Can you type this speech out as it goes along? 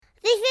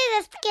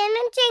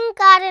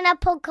Gardener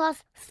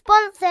podcast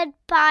sponsored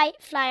by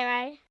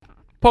Flymo.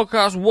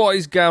 Podcast, what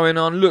is going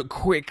on? Look,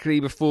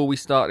 quickly before we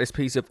start this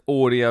piece of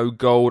audio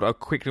gold, I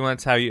quickly want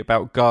to tell you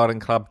about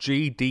Garden Club,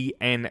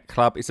 GDN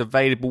Club. It's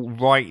available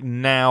right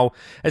now.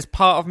 As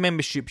part of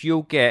membership,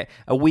 you'll get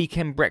a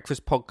weekend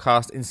breakfast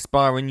podcast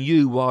inspiring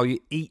you while you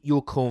eat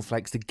your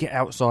cornflakes to get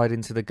outside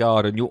into the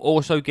garden. You'll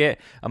also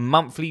get a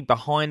monthly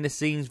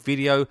behind-the-scenes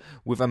video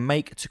with a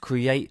make to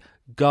create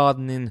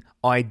gardening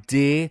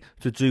idea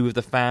to do with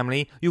the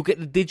family. You'll get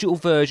the digital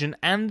version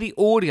and the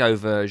audio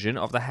version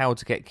of the How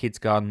to Get Kids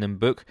Gardening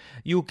book.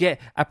 You'll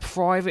get a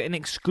private and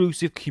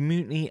exclusive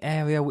community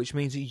area, which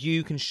means that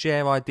you can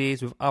share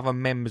ideas with other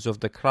members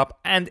of the club,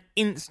 and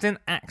instant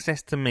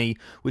access to me,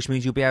 which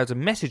means you'll be able to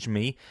message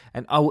me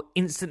and I will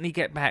instantly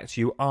get back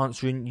to you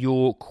answering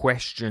your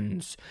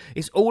questions.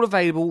 It's all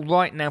available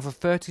right now for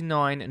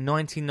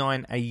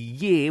 $39.99 a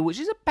year, which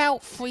is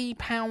about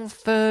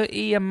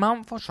 £3.30 a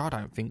month, which I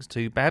don't think is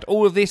too bad.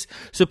 All of this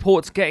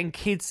supports getting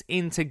kids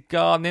into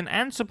gardening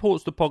and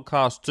supports the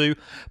podcast too.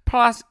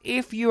 Plus,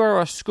 if you are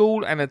a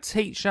school and a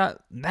teacher,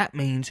 that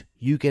means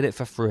you get it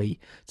for free.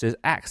 So there's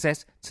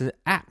access to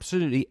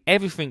absolutely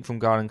everything from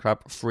Garden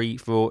Club, free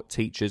for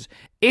teachers.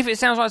 If it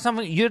sounds like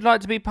something you'd like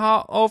to be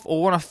part of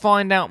or want to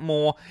find out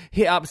more,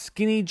 hit up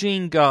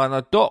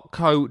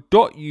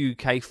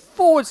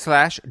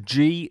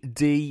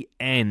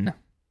skinnyjeangardener.co.uk/GDN.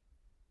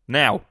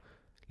 Now,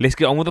 let's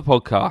get on with the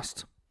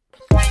podcast.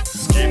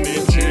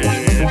 Skinny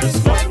Jean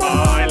is not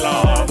my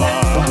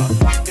lover.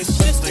 It's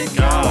just a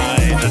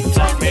guy that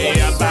taught me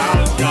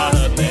about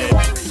gardening.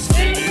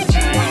 Skinny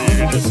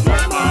Jean is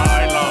not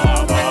my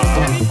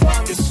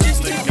lover. It's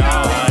just a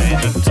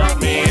guy that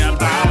taught me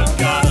about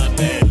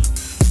gardening.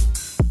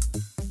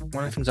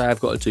 One of the things I have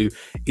got to do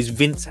is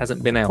Vince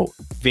hasn't been out.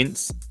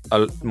 Vince,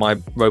 my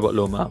robot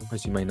lawnmower,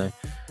 as you may know.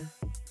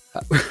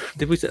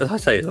 Did we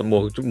say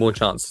there's more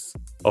chance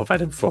of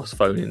Adam Frost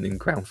phoning than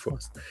ground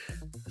frost?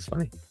 That's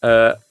funny.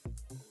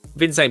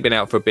 Vince ain't been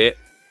out for a bit.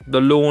 The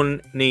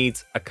lawn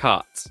needs a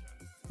cut.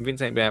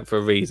 Vince ain't been out for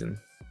a reason.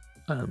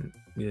 Come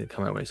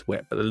out when it's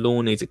wet, but the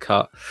lawn needs a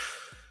cut.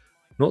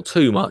 Not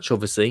too much,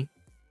 obviously,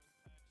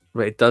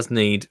 but it does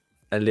need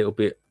a little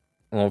bit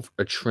of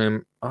a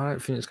trim. I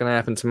don't think it's going to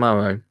happen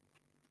tomorrow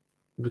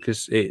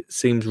because it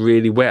seems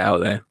really wet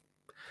out there.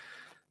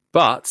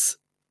 But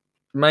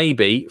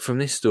maybe from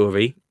this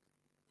story,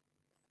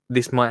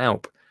 this might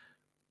help.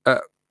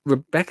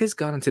 Rebecca's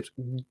Garden Tips,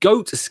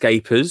 goat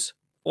escapers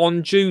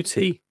on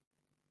duty.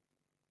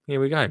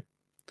 Here we go.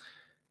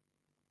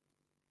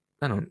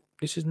 Hang on,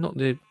 this is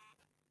a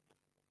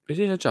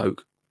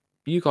joke.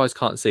 You guys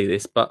can't see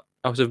this, but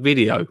that was a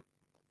video.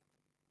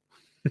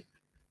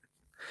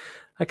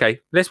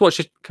 Okay, let's watch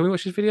it. Can we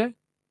watch this video?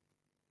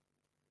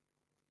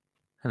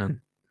 Hang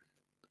on.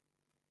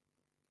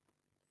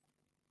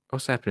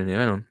 What's happening here?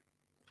 Hang on.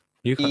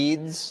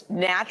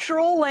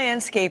 Natural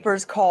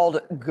landscapers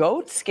called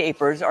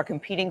goatscapers are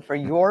competing for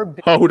your...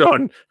 Hold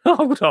on.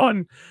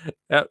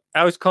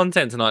 How's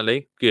content tonight,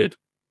 Lee? Good.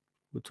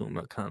 We're talking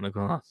about cutting the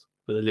grass,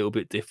 but a little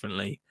bit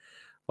differently.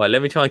 Right,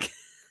 let me try and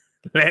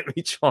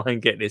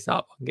get this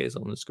up. I can get this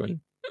on the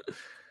screen.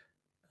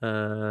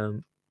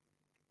 Here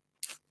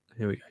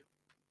we go.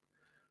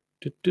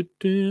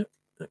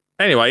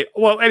 Anyway,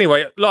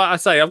 like I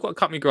say, I've got to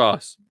cut my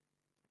grass.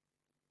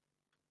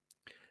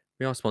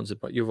 We are sponsored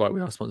by, you're right, we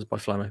are sponsored by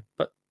Flymo,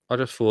 but I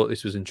just thought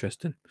this was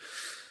interesting.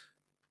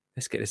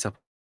 Let's get this up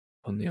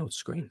on the old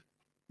screen.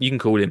 You can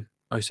call him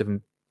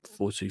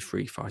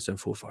 07423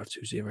 574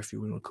 520 if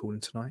you want to call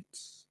in tonight.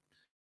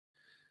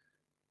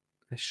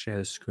 Let's share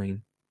the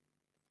screen.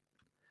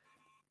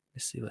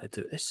 Let's see what they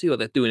do. Let's see what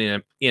they're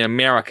doing in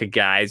America,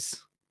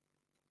 guys.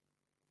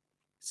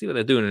 Let's see what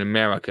they're doing in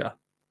America.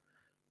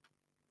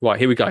 Right,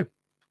 here we go.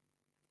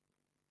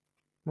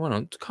 Hold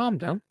on, calm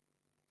down.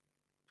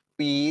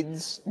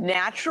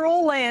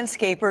 Natural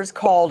landscapers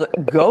called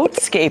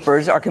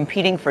goatscapers are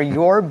competing for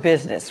your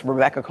business.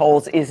 Rebecca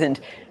Coles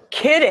isn't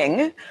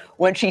kidding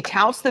when she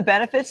touts the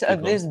benefits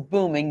of this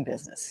booming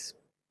business.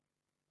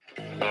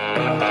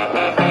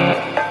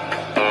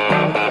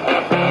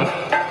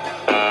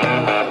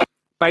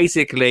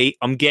 Basically,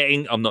 I'm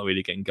not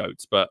really getting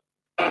goats, but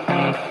it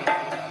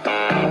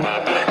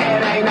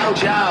ain't no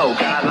joke.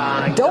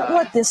 Don't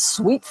let this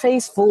sweet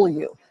face fool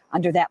you.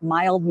 Under that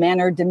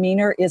mild-mannered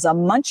demeanor is a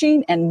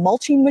munching and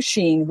mulching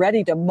machine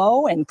ready to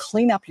mow and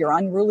clean up your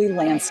unruly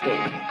landscape.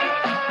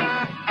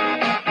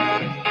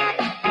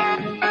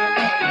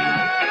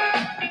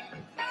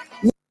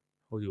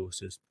 Hold your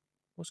horses.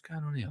 What's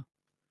going on here?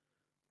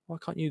 Why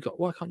can't you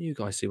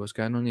guys see what's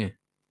going on here?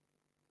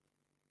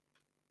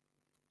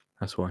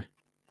 That's why.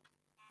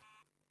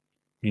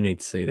 You need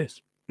to see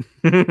this.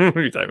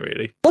 You don't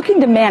really. Looking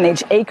to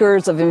manage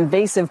acres of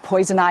invasive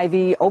poison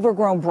ivy,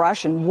 overgrown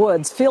brush, and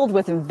woods filled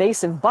with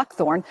invasive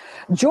buckthorn,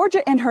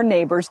 Georgia and her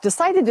neighbors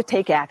decided to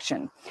take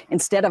action.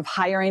 Instead of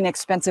hiring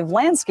expensive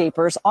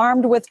landscapers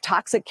armed with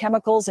toxic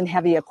chemicals and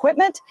heavy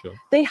equipment,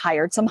 they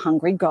hired some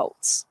hungry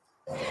goats.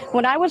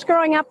 When I was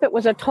growing up, it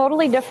was a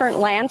totally different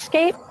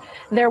landscape.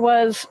 There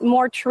was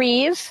more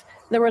trees,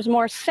 there was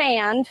more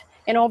sand,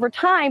 And over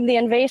time, the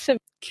invasive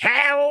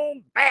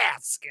Carol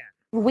Baskin.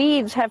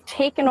 weeds have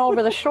taken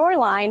over the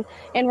shoreline,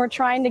 and we're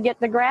trying to get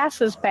the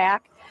grasses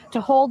back to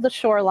hold the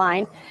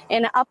shoreline.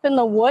 And up in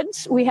the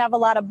woods, we have a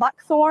lot of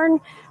buckthorn.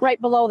 Right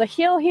below the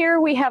hill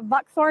here, we have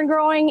buckthorn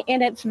growing,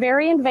 and it's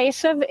very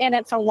invasive, and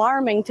it's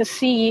alarming to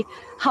see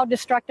how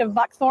destructive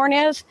buckthorn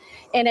is,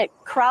 and it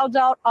crowds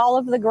out all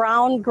of the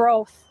ground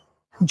growth.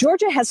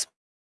 Georgia has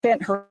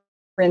spent her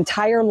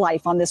entire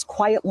life on this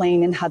quiet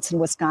lane in Hudson,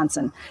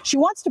 Wisconsin. She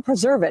wants to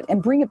preserve it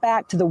and bring it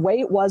back to the way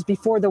it was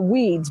before the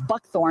weeds,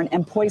 buckthorn,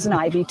 and poison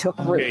ivy took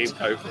root.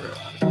 Go for it.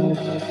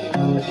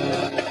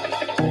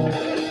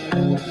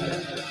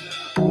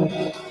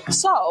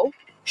 So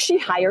she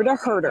hired a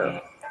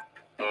herder.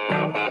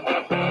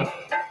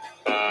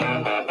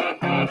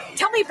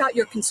 Tell me about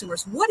your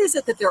consumers. What is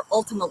it that they're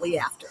ultimately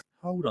after?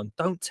 Hold on,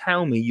 don't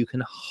tell me you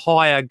can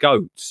hire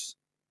goats.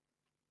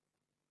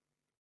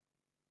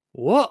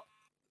 What?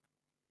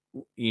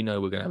 You know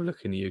we're going to have a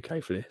look in the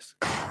UK for this.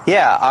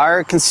 Yeah,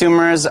 our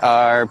consumers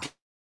are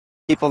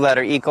people that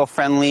are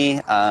eco-friendly.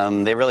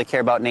 They really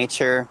care about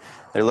nature.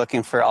 They're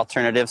looking for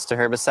alternatives to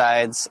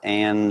herbicides,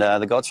 and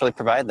the goats really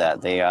provide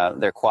that.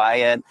 They're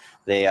quiet.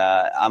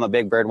 I'm a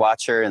big bird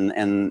watcher,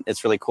 and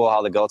it's really cool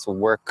how the goats will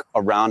work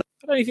around.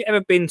 I don't know if you've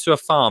ever been to a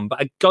farm,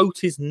 but a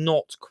goat is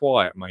not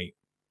quiet, mate.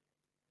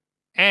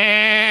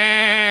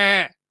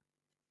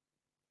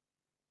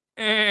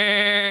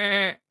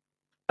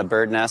 A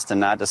bird nest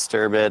and not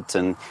disturb it,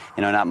 and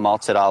not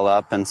mulch it all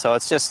up. And so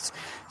it's just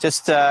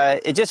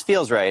it just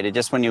feels right. It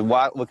just when you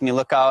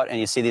look out and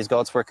you see these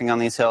goats working on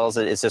these hills,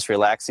 it's just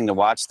relaxing to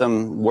watch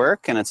them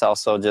work, and it's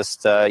also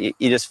just you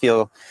just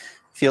feel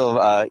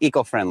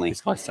eco-friendly.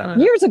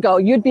 Years ago,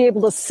 you'd be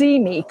able to see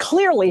me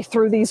clearly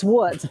through these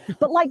woods.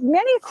 But like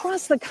many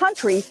across the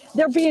country,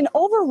 they're being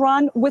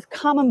overrun with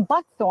common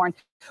buckthorn,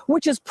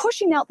 which is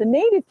pushing out the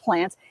native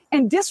plants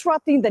and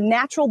disrupting the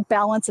natural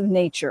balance of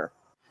nature.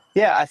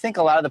 Yeah, I think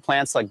a lot of the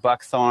plants like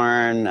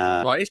buckthorn.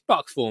 Right, it's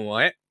buckthorn,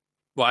 right?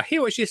 Right, I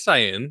hear what she's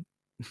saying.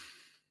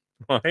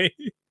 Right?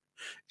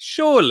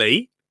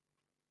 Surely,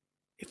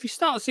 if you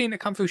start seeing it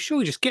come through,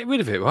 surely just get rid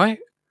of it, right?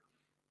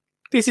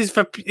 This is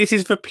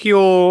for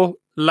pure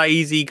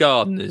lazy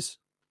gardeners.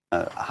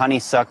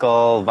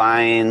 Honeysuckle,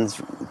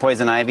 vines,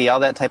 poison ivy,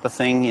 all that type of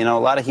thing. A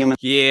lot of humans.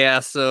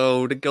 Yeah,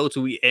 so the goats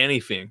will eat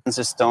anything.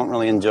 Just don't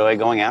really enjoy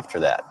going after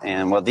that.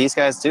 And what these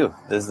guys do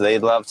is they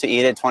love to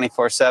eat it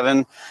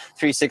 24/7,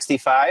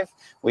 365.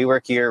 We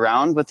work year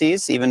round with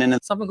these, even in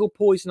something called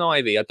poison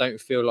ivy. I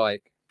don't feel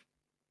like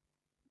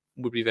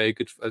would be very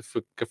good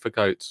for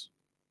goats.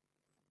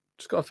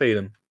 Just got to feed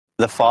them.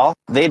 The fall,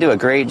 they do a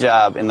great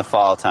job in the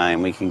fall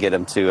time. We can get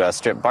them to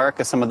strip bark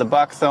of some of the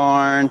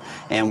buckthorn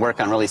and work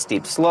on really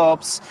steep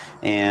slopes.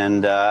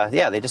 And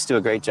they just do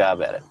a great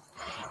job at it.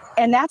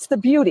 And that's the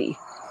beauty.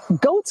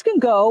 Goats can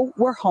go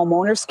where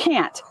homeowners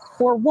can't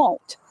or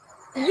won't.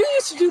 You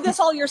used to do this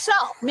all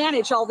yourself,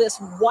 manage all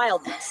this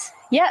wildness.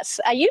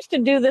 Yes, I used to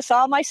do this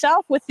all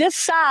myself with this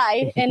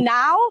side, and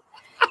now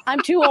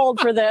I'm too old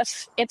for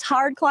this. It's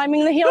hard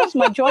climbing the hills.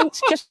 My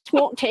joints just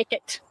won't take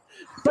it.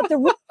 But the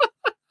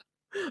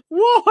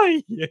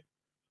Why?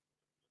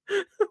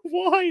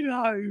 Why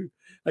though?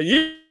 I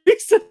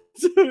used to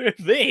do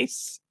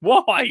this.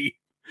 Why?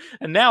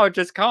 And now I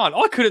just can't.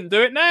 I couldn't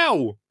do it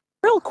now.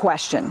 real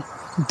question,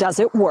 does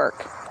it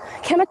work?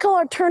 Chemical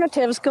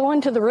alternatives go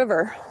into the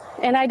river,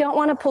 and I don't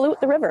want to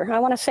pollute the river. I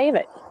want to save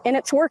it, and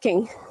it's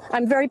working.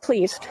 I'm very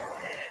pleased.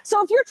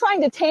 So if you're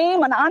trying to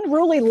tame an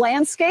unruly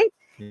landscape,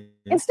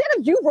 instead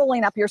of you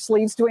rolling up your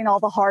sleeves doing all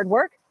the hard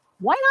work,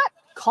 why not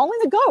calling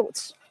the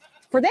goats?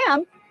 For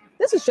them,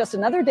 this is just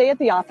another day at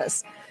the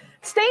office.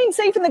 Staying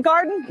safe in the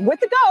garden with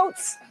the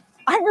goats.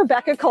 I'm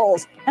Rebecca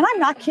Coles, and I'm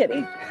not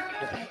kidding.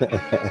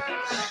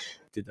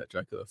 Did that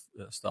joke at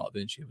the start,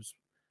 didn't she? It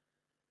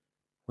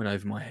went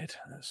over my head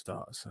at the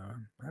start, so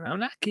I'm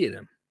not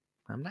kidding.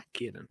 I'm not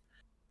kidding.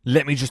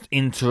 Let me just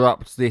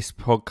interrupt this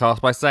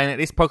podcast by saying that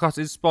this podcast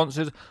is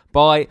sponsored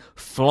by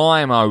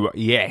Flymo.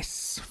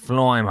 Yes,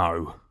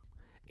 Flymo.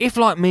 If,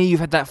 like me,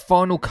 you've had that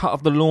final cut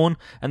of the lawn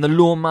and the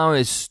lawnmower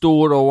is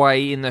stored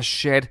away in the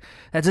shed,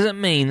 that doesn't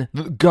mean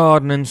that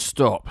gardening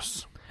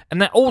stops. And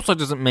that also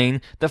doesn't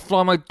mean that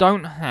Flymo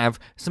don't have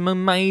some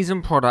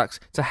amazing products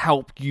to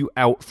help you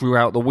out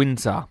throughout the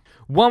winter.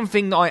 One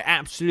thing that I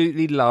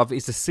absolutely love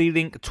is the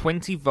C-Link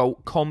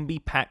 20-volt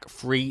Combi Pack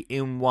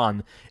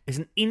 3-in-1. It's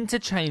an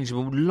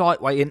interchangeable,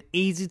 lightweight and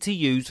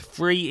easy-to-use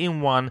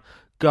 3-in-1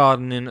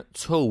 gardening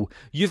tool.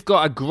 You've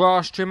got a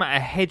grass trimmer, a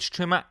hedge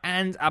trimmer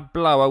and a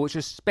blower, which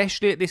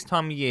especially at this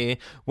time of year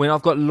when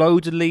I've got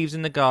loads of leaves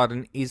in the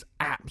garden is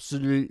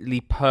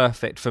absolutely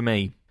perfect for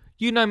me.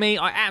 You know me,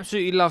 I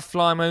absolutely love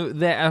Flymo.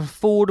 They're an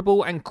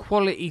affordable and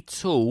quality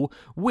tool,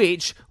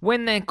 which,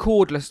 when they're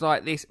cordless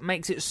like this,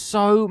 makes it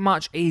so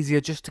much easier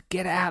just to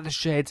get out of the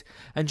shed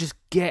and just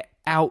get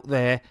out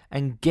there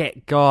and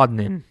get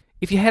gardening.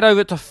 If you head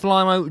over to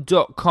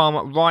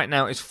flymo.com right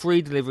now, it's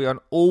free delivery on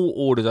all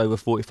orders over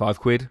 45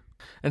 quid.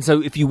 And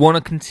so if you want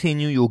to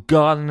continue your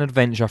garden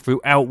adventure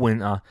throughout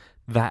winter,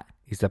 that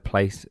is the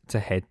place to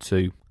head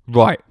to.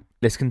 Right.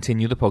 let's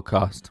continue the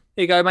podcast.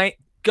 Here you go, mate.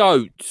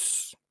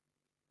 Goats.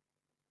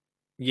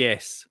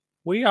 Yes,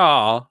 we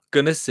are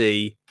going to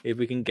see if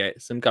we can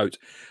get some goats.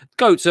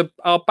 Goats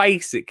are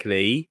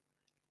basically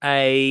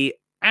a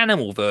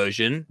animal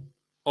version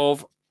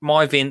of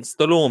my Vince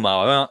the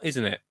lawnmower,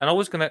 isn't it? And I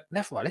was going to...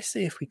 Let's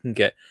see if we can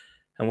get...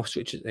 And we'll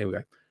switch it. There we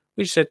go.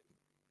 We just said,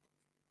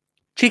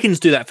 chickens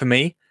do that for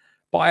me,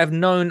 but I have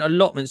known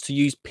allotments to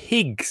use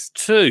pigs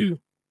too.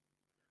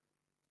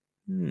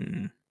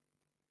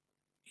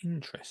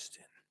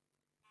 Interesting.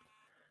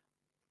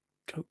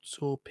 Goats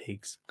or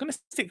pigs? I'm going to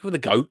stick with the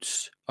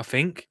goats, I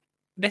think.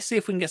 Let's see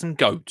if we can get some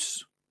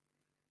goats.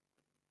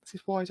 Is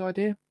this a wise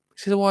idea?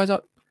 Is this a wise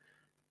idea?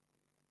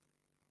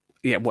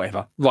 Yeah,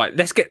 whatever. Right,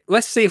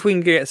 let's see if we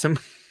can get some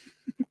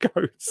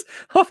goats.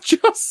 I've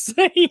just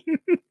seen...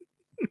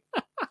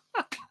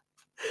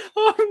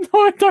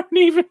 I don't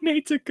even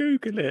need to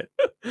Google it.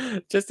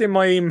 Just in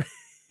my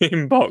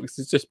inbox,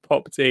 it's just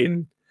popped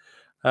in.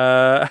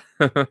 Goats.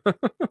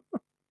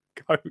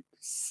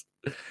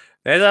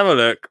 Let's have a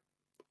look.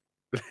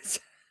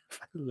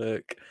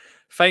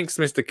 Thanks,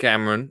 Mr.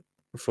 Cameron,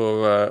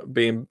 for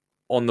being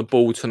on the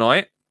ball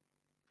tonight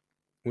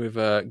with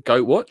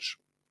Goat Watch.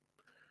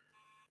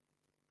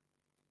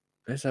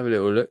 Let's have a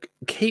little look.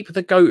 Keep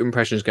the goat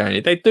impressions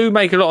going. They do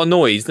make a lot of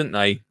noise, don't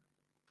they?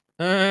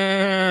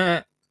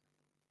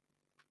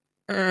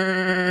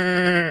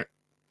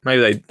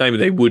 Maybe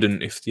they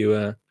wouldn't if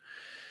you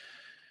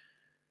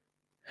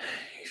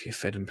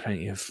fed them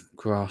plenty of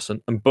grass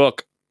and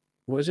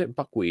what is it?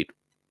 Buckwheat.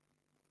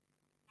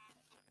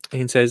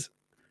 Ian says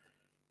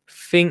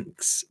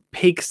thinks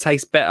pigs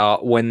taste better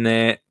when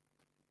they've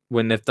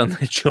done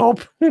their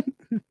job.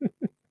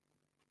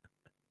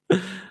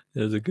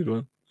 There's a good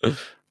one.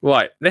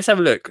 Right, let's have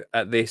a look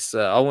at this.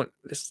 On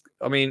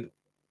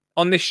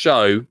this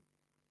show,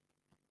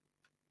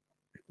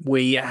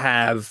 we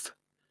have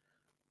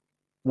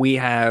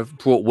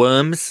brought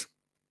worms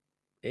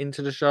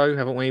into the show,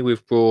 haven't we?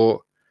 We've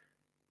brought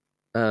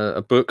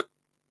a book.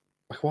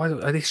 Why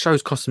this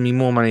show's costing me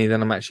more money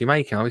than I'm actually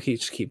making? I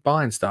just keep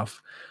buying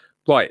stuff.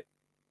 Right,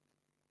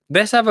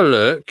 let's have a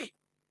look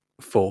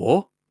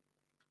for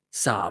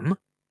some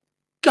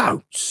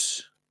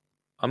goats.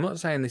 I'm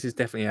not saying this is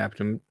definitely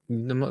happening.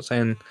 I'm not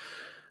saying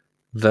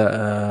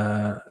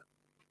that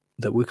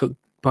we could.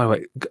 By the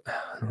way,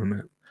 hang on a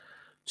minute.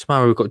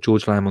 Tomorrow we've got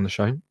George Lamb on the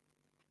show.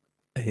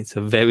 It's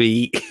a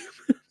very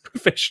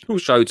professional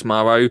show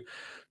tomorrow,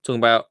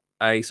 talking about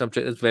a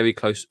subject that's very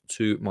close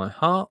to my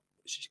heart,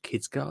 which is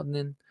kids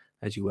gardening,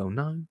 as you well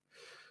know.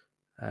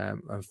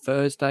 On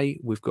Thursday,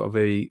 we've got a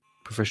very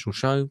professional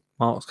show.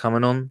 Mark's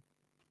coming on.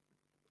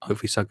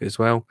 Hopefully, Sugget as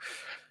well.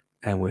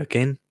 And we're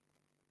again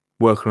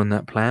working on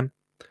that plan.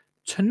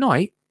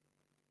 Tonight,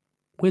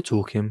 we're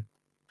talking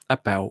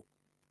about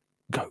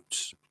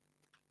goats.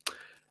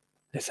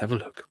 Let's have a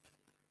look.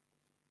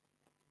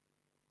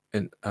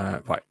 And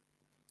right.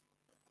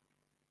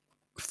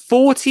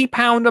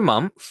 £40 a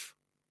month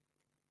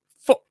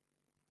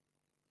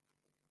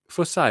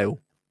for sale.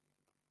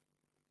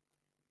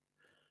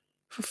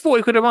 For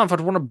 40 quid a month, I'd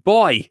want to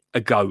buy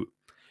a goat.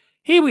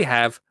 Here we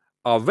have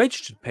our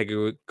registered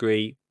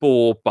pedigree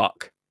Boar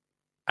Buck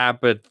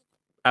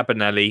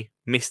Abernelli,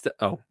 Mr.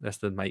 Oh, that's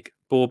the make.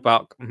 Boar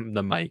Buck,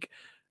 the make.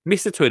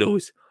 Mr.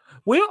 Twiddles.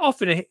 We're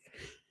offering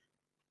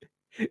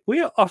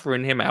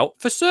him out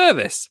for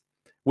service.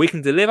 We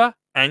can deliver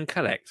and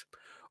collect.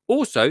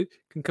 Also,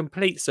 can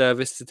complete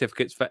service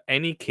certificates for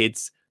any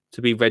kids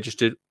to be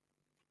registered.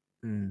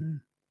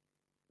 I'm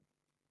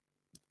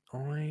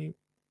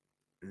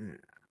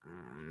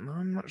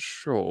not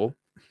sure.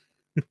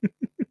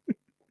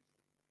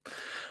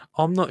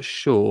 I'm not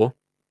sure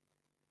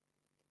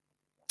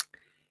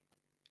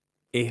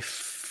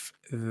if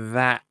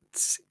that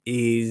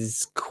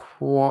is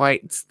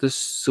quite the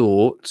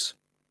sort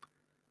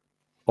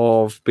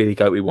of Billy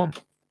Goat we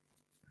want.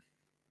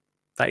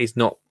 That is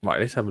not right.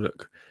 Let's have a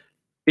look.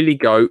 Billy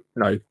Goat,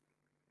 no.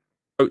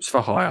 Goats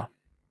for hire.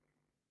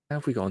 How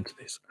have we got onto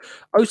this?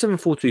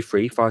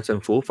 07423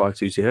 574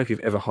 520 if you've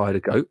ever hired a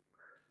goat.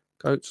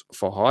 Goats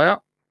for hire.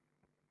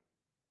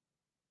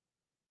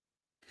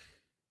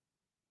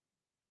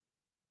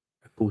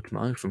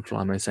 Baltimore from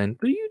Flymo saying,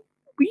 were you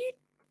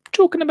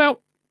talking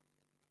about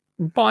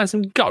buying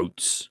some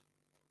goats?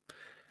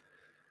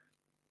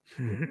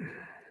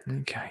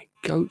 Okay,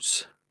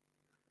 goats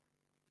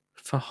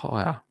for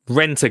hire.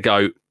 Rent a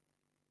goat.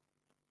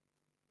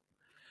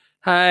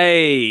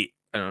 Hey,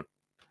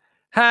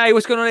 hey,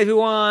 what's going on,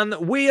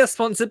 everyone? We are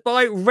sponsored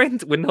by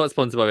Rent. We're not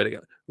sponsored by Rent a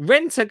Goat.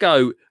 Rent a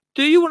Goat.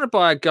 Do you want to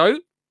buy a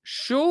goat?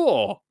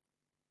 Sure.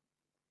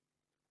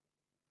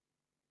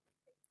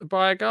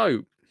 Buy a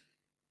goat.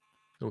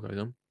 All goes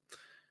on.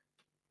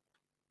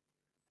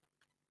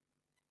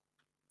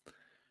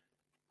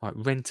 Right,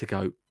 Rent a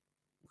Goat.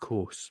 Of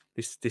course.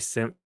 This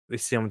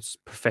sounds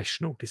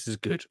professional. This is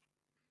good.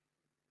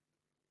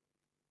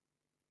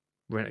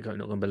 Rent a Goat.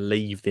 Not going to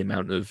believe the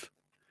amount of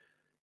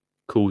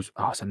calls.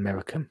 Oh, it's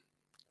American.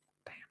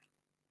 Damn.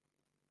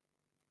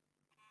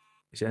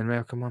 Is it an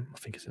American one? I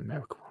think it's an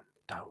American one.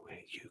 No, we're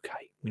UK.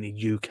 We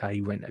need UK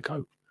rent a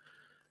goat.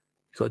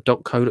 You got a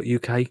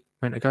 .co.uk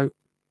rent a goat?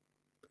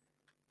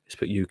 Let's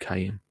put UK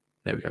in.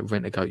 There we go.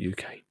 Rent a goat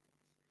UK.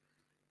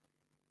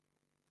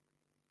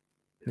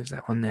 There's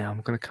that one now. I'm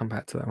going to come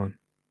back to that one.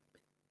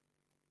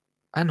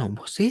 Hang on,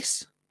 what's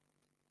this?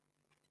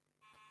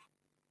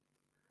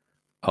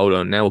 Hold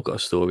on, now we've got a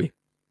story.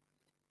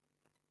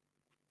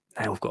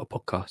 Now we've got a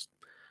podcast.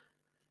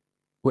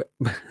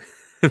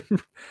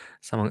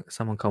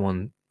 Someone come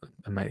on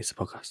and make this a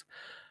podcast.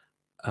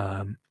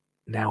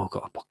 Now we've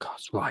got a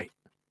podcast. Right.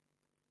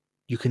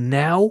 You can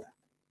now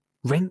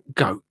rent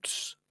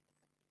goats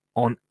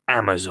on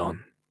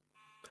Amazon.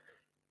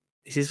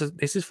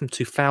 This is from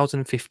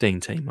 2015,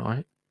 team, all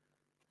right?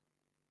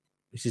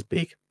 This is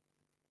big.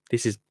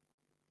 This is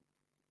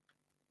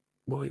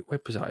what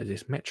website is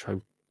this?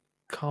 Metro.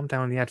 Calm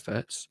down on the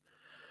adverts.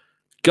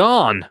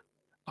 Gone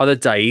are the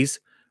days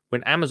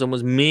when Amazon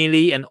was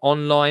merely an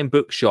online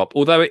bookshop,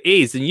 although it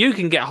is, and you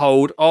can get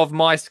hold of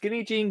my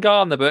Skinny Jean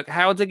Gardener book,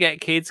 How to Get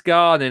Kids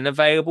Gardening,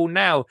 available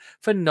now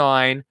for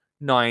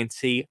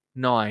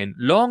 $9.99.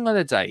 Long are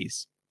the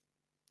days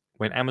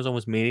when Amazon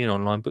was merely an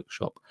online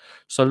bookshop.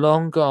 So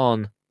long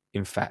gone,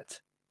 in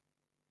fact,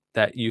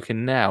 that you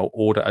can now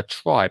order a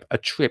tribe, a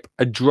trip,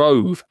 a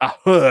drove, a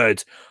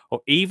herd,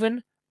 or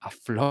even a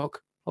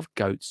flock of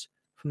goats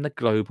from the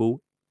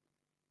global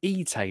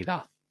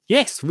e-tailer.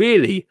 Yes,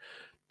 really.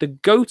 The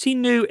Goaty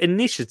New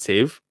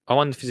initiative, I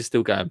wonder if this is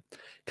still going,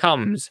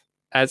 comes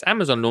as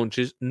Amazon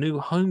launches new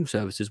home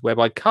services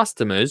whereby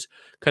customers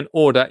can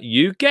order,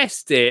 you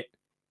guessed it,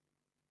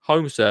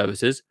 home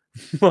services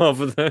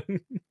rather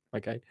than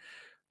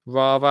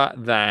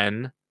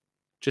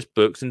just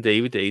books and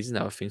DVDs and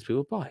other things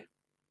people buy.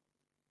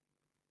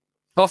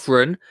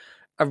 Offering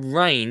a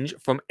range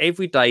from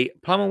everyday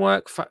plumber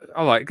work.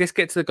 All right, let's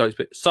get to the goats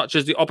bit, such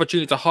as the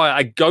opportunity to hire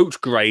a goat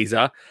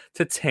grazer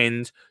to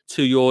tend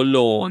to your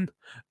lawn.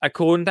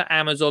 According to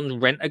Amazon's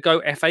Rent a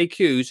Goat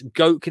FAQs,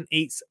 goat can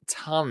eat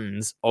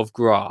tons of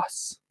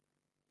grass.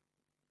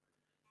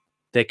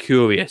 They're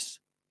curious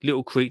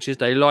little creatures.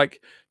 They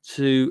like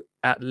to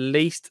at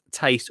least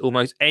taste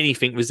almost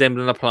anything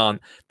resembling a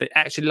plant. They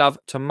actually love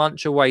to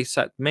munch away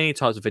many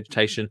types of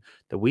vegetation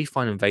that we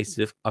find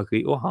invasive,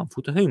 ugly, or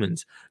harmful to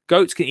humans.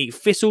 Goats can eat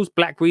thistles,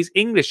 blackberries,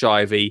 English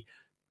ivy,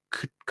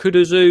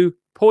 kudzu,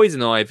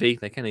 poison ivy.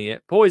 They can eat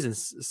it. Poison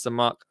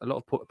sumac, a lot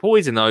of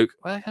poison oak.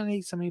 Well, they can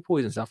eat so many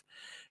poison stuff.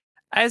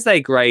 As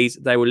they graze,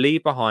 they will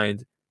leave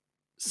behind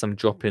some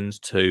droppings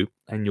too,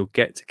 and you'll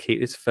get to keep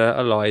this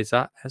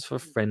fertilizer as a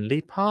friendly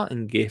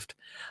parting gift.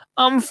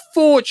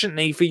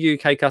 Unfortunately for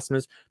UK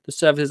customers, the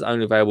service is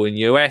only available in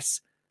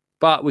US,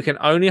 but we can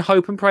only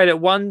hope and pray that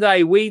one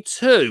day we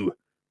too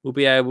will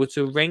be able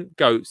to rent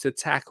goats to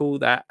tackle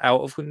that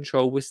out of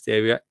control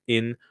wisteria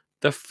in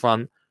the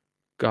front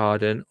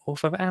garden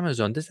off of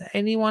Amazon. Does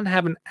anyone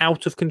have an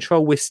out of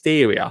control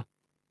wisteria?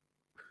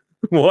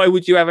 Why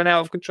would you have an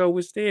out of control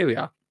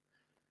wisteria?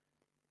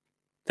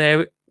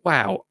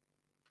 Wow.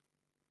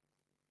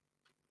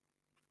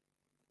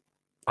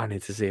 I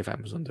need to see if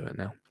Amazon do it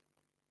now.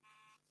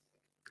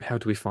 How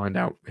do we find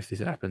out if this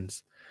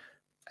happens?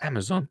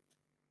 Amazon.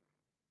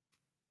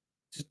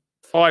 Just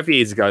 5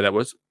 years ago, that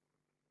was.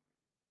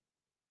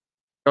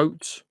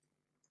 Goat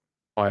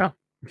hire.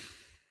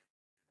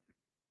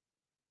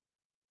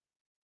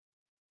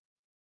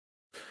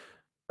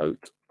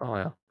 Goat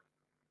hire.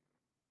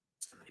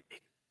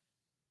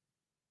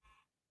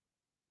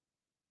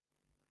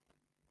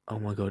 Oh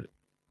my god.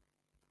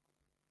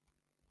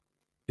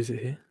 Is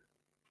it here?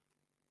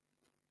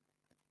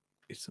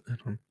 Hang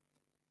on.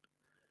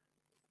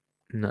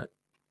 No.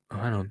 Oh,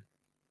 hang on.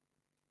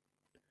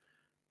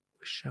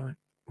 We're showing.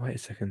 Wait a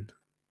second.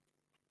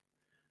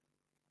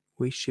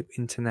 We ship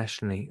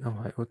internationally. All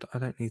right. Well, I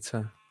don't need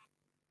to.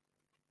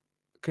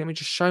 Can you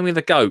just show me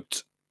the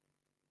goat?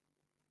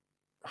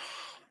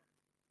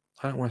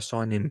 I don't want to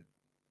sign in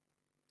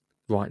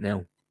right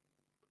now.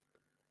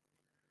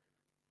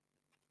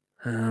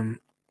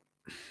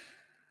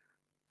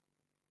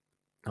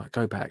 Right,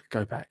 go back.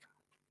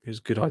 It was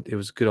a good idea. It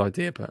was a good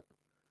idea, but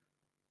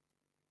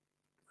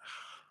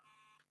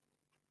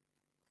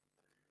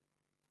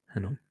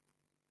hang on.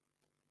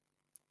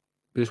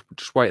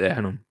 Just wait there.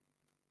 Hang on.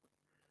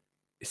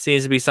 It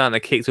seems to be something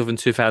that kicked off in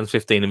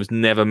 2015 and was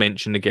never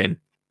mentioned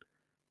again.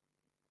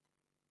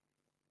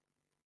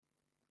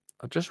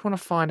 I just want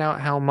to find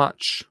out how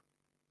much.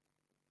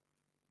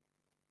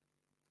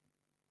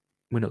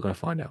 We're not going to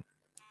find out.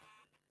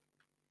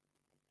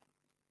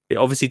 It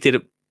obviously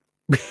didn't.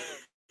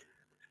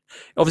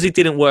 Obviously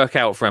didn't work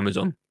out for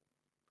Amazon,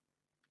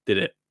 did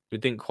it? It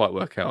didn't quite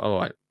work out. All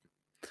right.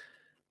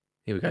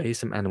 Here we go. Here's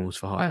some animals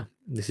for hire.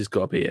 This has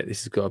got to be it.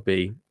 This has got to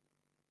be.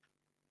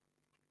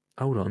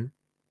 Hold on.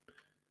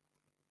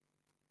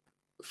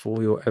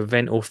 For your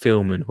event or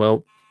filming.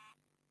 Well,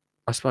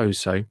 I suppose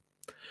so.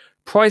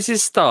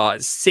 Prices start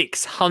at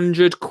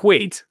 600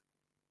 quid.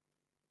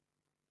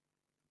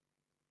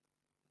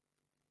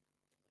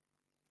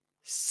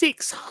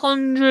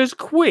 600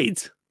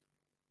 quid.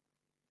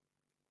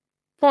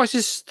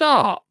 Prices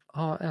start.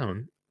 Oh, hang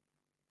on.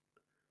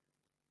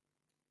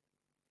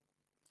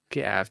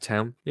 Get out of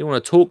town. You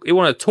want to talk? You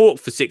want to talk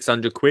for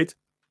 600 quid?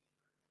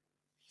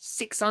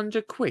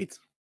 600 quid?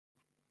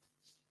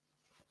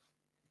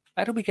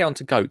 How do we get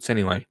onto goats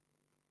anyway?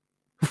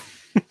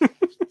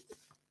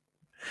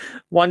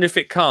 Wonder if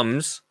it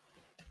comes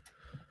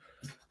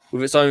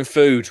with its own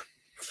food.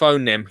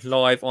 Phone them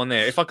live on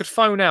air. If I could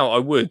phone out, I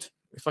would.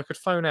 So I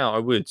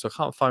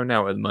can't phone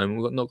out at the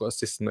moment. We've not got a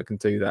system that can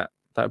do that.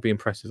 That would be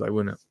impressive, though,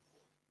 wouldn't it?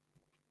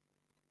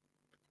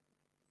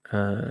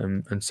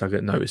 And so I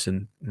get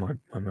noticing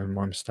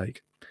my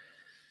mistake.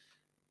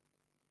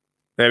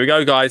 There we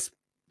go, guys.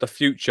 The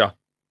future.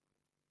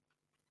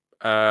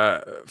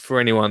 For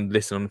anyone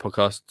listening on the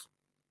podcast,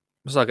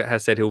 Sagat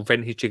has said he'll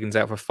rent his chickens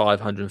out for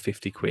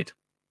 550 quid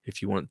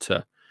if you want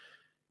to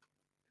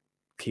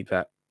keep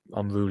that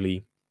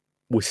unruly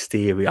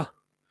wisteria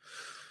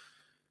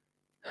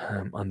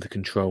under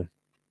control.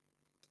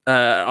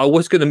 I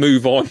was going to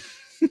move on,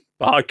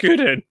 but I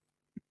couldn't.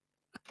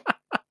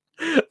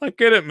 I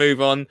couldn't move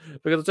on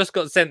because I just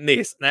got sent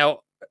this.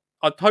 Now,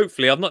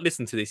 hopefully, I've not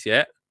listened to this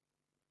yet.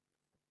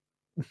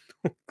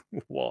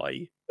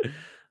 Why?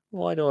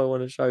 Why do I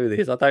want to show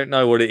this? I don't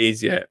know what it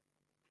is yet.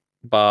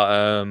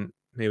 But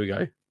here we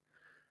go.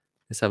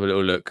 Let's have a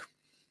little look.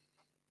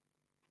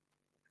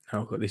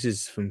 Oh, God, this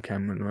is from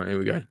Cameron. Right, here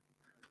we go.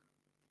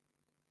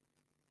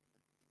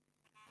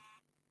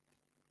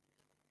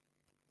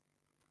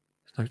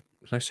 There's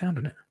no sound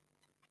in it.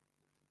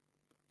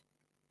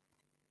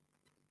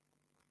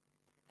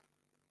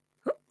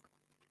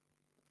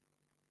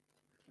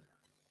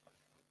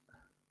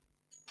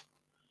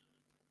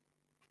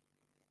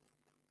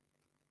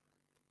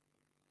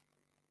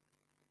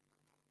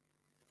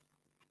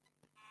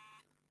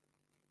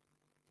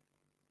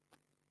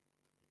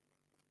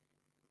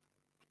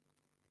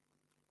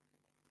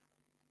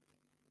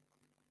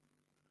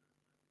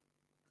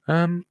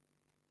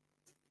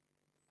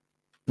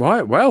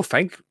 Right, well,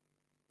 thanks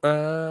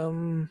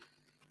for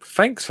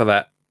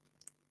that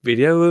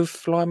video of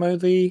Flymo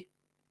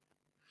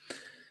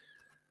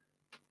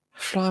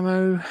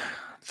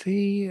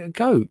the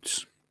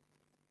goats.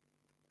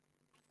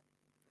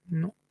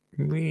 Not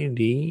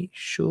really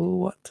sure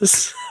what to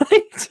say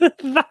to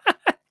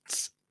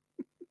that.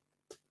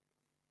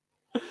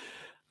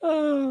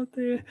 Oh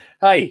dear.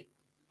 Hey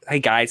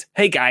guys.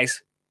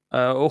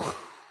 Oh.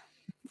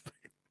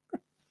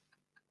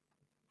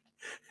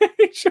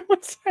 Sean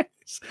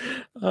says,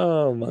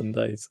 oh,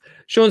 Mondays.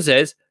 Sean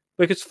says,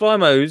 because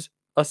Flymos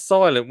are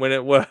silent when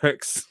it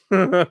works.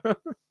 Good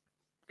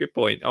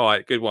point. All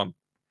right, good one.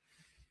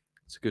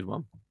 It's a good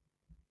one.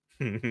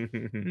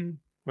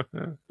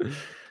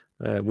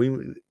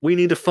 We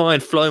need to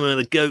find Flymo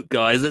the goat,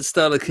 guys. Let's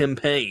start a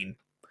campaign.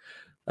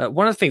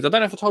 One of the things, I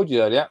don't know if I told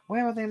you earlier,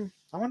 where are them?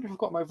 I wonder if I've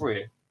got them over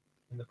here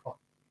in the pot.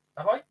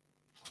 Have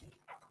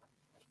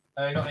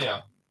I? Not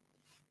here.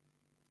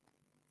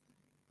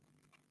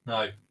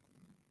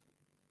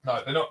 No,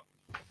 they're not.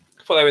 I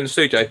thought they were in the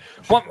studio.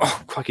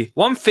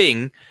 One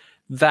thing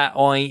that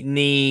I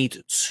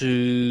need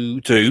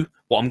to do,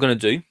 what I'm going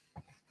to do,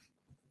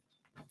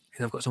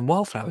 is I've got some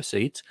wildflower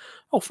seeds.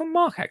 Oh, from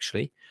Mark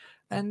actually,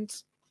 and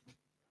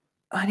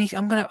I'm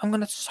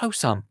gonna sow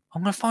some.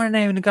 I'm gonna find an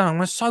area in the garden. I'm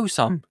gonna sow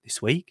some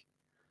this week,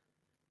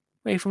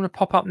 ready for them to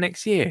pop up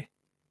next year.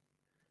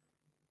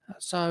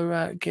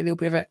 So get a little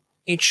bit of a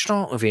head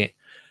start with it.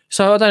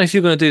 So I don't know if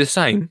you're going to do the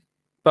same,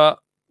 but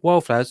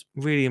wildflowers,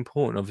 really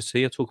important,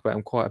 obviously. I talk about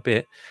them quite a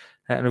bit.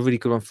 And a really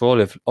good one for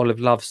Olive. Olive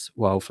loves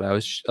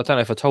wildflowers. I don't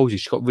know if I told you,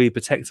 she got really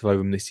protective over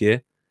them this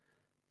year.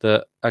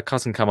 That her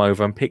cousin come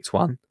over and picked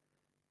one.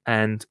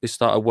 And it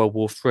started World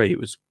War III. It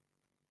was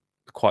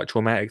quite a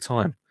traumatic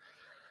time.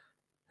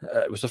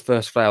 It was the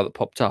first flower that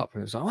popped up.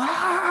 And it was like,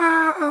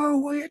 wow,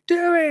 what are you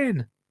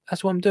doing?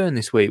 That's what I'm doing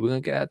this week. We're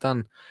going to get that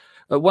done.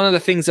 One of the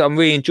things that I'm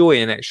really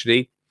enjoying,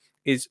 actually,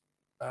 is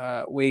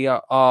we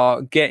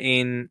are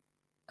getting...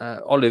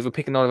 Olive, we're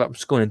picking Olive up from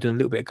school and doing a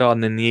little bit of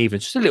gardening in the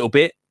evening, just a little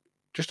bit,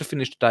 just to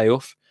finish the day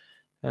off,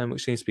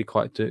 which seems to be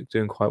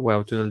doing quite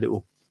well. Doing a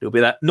little bit of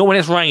that. Not when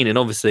it's raining,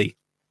 obviously.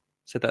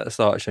 Said that at the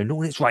start of the show. Not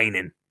when it's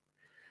raining.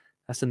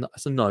 That's a no.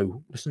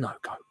 That's a no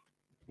go.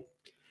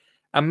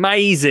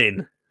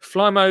 Amazing.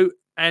 Flymo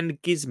and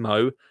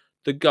Gizmo,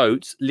 the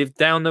goats, live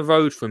down the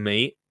road from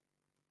me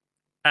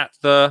at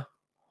the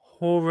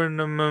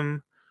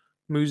Horniman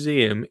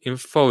Museum in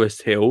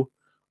Forest Hill.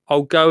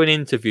 I'll go and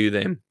interview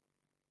them.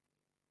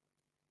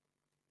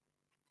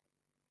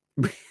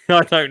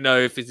 I don't know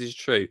if this is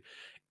true.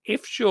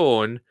 If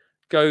Sean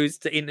goes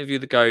to interview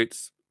the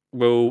goats,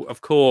 we'll,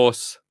 of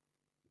course,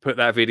 put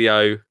that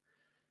video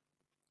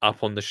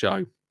up on the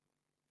show.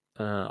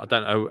 I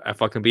don't know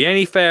if I can be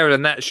any fairer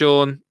than that,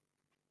 Sean.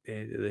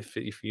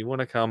 If you want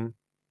to come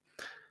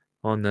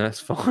on,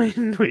 that's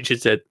fine.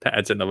 Richard said that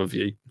adds another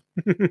view.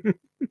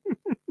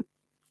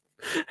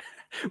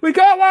 We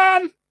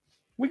got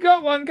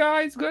one,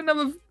 guys. Got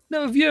another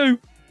view.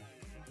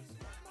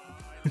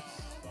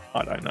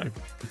 I don't know.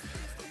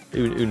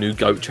 Who knew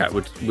Goat Chat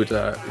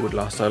would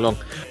last so long?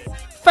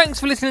 Thanks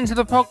for listening to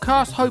the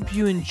podcast. Hope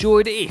you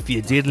enjoyed it. If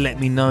you did, let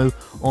me know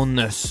on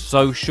the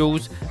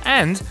socials.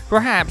 And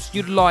perhaps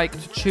you'd like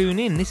to tune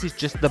in. This is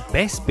just the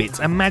best bits.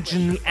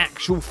 Imagine the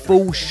actual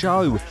full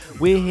show.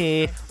 We're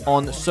here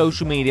on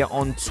social media,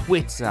 on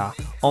Twitter,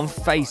 on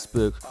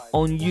Facebook,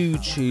 on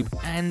YouTube,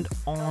 and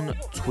on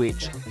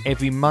Twitch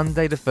every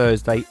Monday to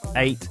Thursday,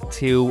 8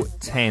 till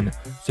 10.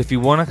 So if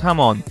you want to come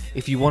on,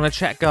 if you want to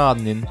chat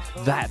gardening,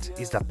 that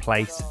is the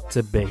place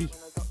to be.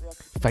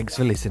 Thanks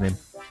for listening.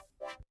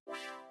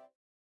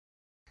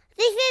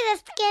 This is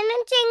a Skin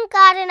and Chin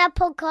Gardener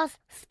podcast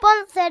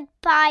sponsored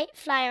by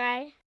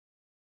Flymo.